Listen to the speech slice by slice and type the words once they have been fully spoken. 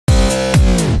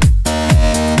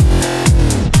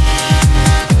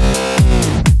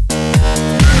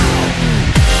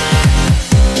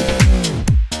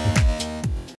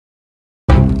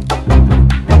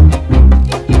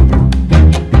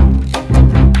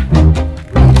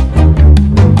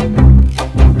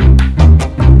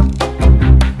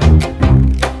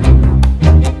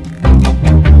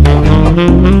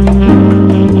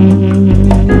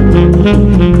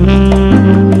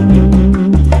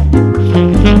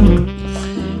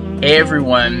Hey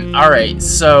everyone, alright,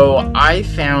 so I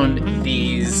found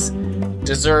these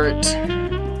dessert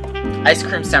ice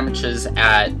cream sandwiches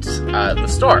at the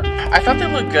store. I thought they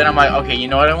looked good. I'm like, okay, you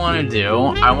know what I want to do?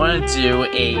 I want to do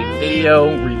a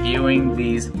video reviewing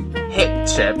these Hip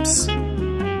Chips.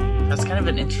 That's kind of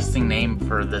an interesting name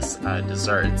for this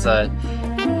dessert. It's a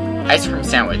ice cream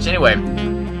sandwich. Anyway.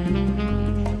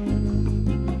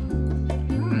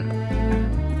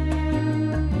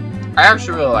 I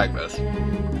actually really like this.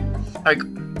 Like,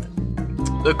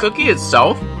 the cookie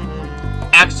itself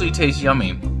actually tastes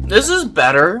yummy. This is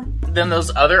better than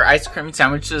those other ice cream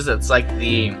sandwiches that's like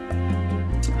the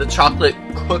chocolate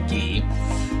cookie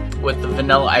with the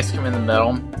vanilla ice cream in the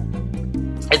middle.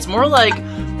 It's more like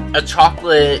a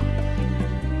chocolate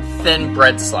thin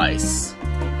bread slice.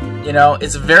 You know,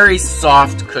 it's very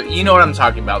soft cookie. You know what I'm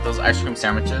talking about, those ice cream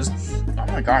sandwiches. Oh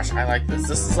my gosh, I like this.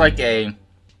 This is like a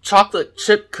chocolate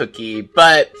chip cookie,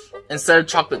 but instead of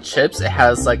chocolate chips, it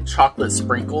has like chocolate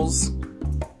sprinkles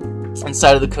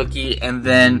inside of the cookie, and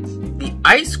then the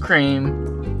ice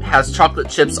cream has chocolate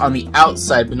chips on the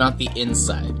outside, but not the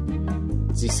inside.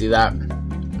 Do you see that?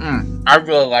 I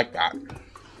really like that.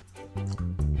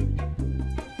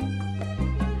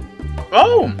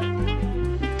 Oh!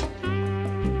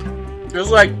 There's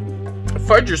like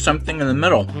fudge or something in the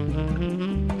middle.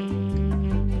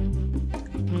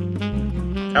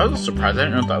 That was a surprise. I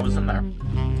didn't know that was in there.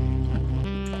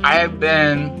 I have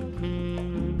been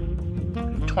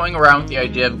toying around with the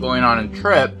idea of going on a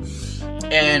trip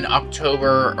in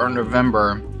October or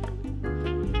November.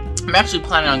 I'm actually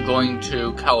planning on going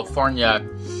to California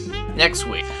next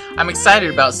week. I'm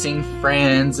excited about seeing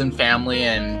friends and family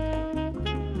and,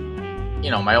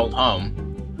 you know, my old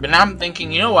home. But now I'm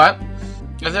thinking, you know what?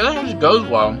 If that actually goes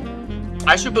well,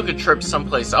 I should book a trip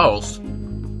someplace else.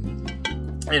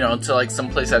 You know, to like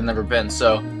someplace I've never been.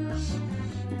 So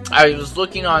I was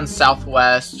looking on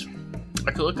Southwest.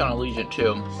 I could look on Allegiant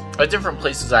too, but different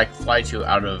places I could fly to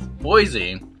out of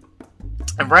Boise.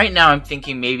 And right now I'm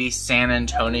thinking maybe San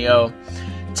Antonio,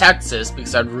 Texas,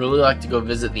 because I'd really like to go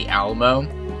visit the Alamo.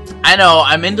 I know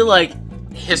I'm into like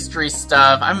history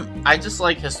stuff. I just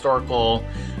like historical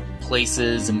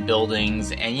places and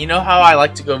buildings, and you know how I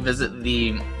like to go visit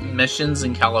the missions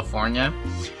in California?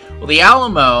 Well, the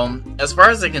Alamo, as far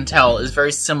as I can tell, is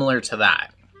very similar to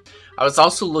that. I was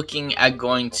also looking at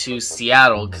going to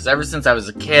Seattle, because ever since I was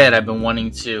a kid, I've been wanting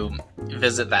to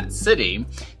visit that city,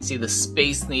 see the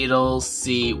Space Needle,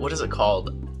 see, what is it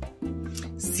called?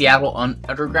 Seattle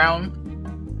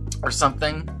Underground? Or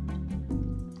something?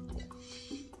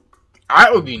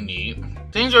 That would be neat.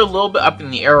 Things are a little bit up in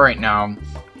the air right now,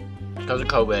 because of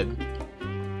COVID.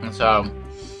 And so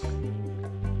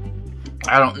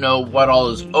I don't know what all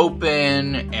is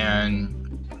open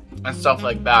and stuff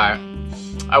like that.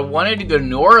 I wanted to go to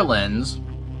New Orleans,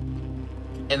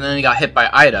 and then it got hit by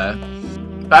Ida.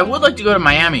 But I would like to go to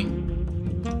Miami.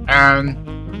 And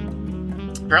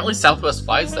apparently Southwest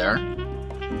flies there.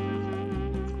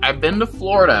 I've been to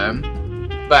Florida,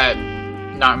 but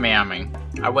not Miami.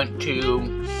 I went to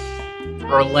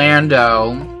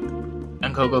Orlando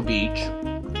and Cocoa Beach.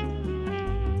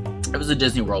 It was a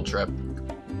Disney World trip.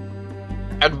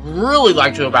 I'd really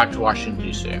like to go back to Washington,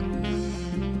 D.C.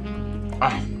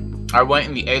 I went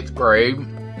in the 8th grade.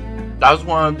 That was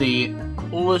one of the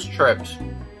coolest trips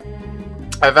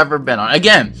I've ever been on.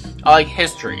 Again, I like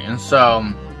history, and so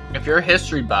if you're a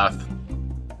history buff,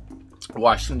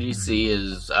 Washington, D.C.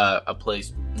 is a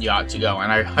place you ought to go,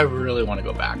 and I really want to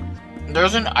go back.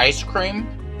 There's an ice cream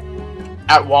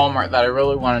at Walmart that I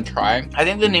really want to try. I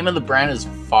think the name of the brand is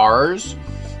Farr's,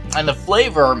 and the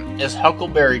flavor is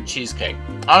Huckleberry Cheesecake.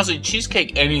 Honestly,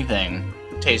 cheesecake anything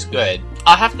tastes good.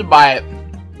 I'll have to buy it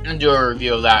and do a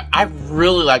review of that. I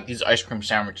really like these ice cream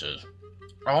sandwiches.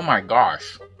 Oh my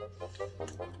gosh.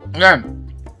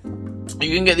 Again,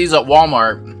 you can get these at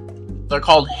Walmart. They're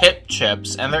called Hip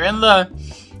Chips, and they're in the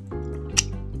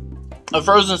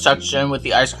frozen section with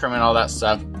the ice cream and all that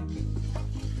stuff.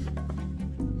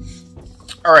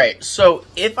 Alright, so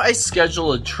if I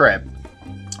schedule a trip,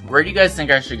 where do you guys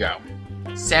think I should go?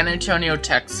 San Antonio,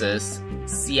 Texas,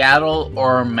 Seattle,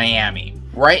 or Miami?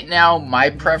 Right now,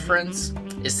 my preference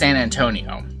is San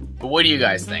Antonio. But what do you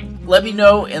guys think? Let me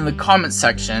know in the comment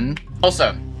section.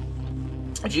 Also,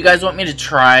 if you guys want me to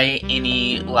try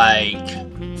any, like,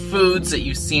 foods that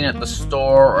you've seen at the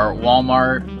store or at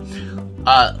Walmart,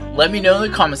 let me know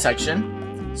in the comment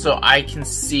section so I can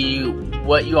see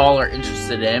what you all are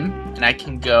interested in, and I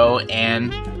can go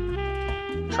and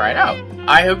try it out.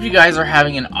 I hope you guys are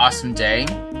having an awesome day.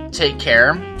 Take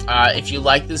care. If you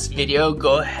like this video,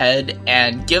 go ahead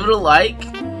and give it a like.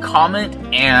 comment,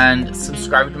 and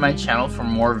subscribe to my channel for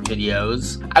more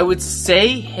videos. I would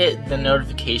say hit the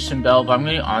notification bell, but I'm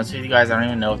going to be honest with you guys, I don't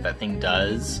even know what that thing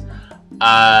does.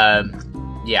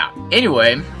 Yeah.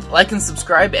 Anyway, like and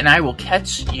subscribe, and I will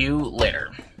catch you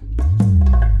later.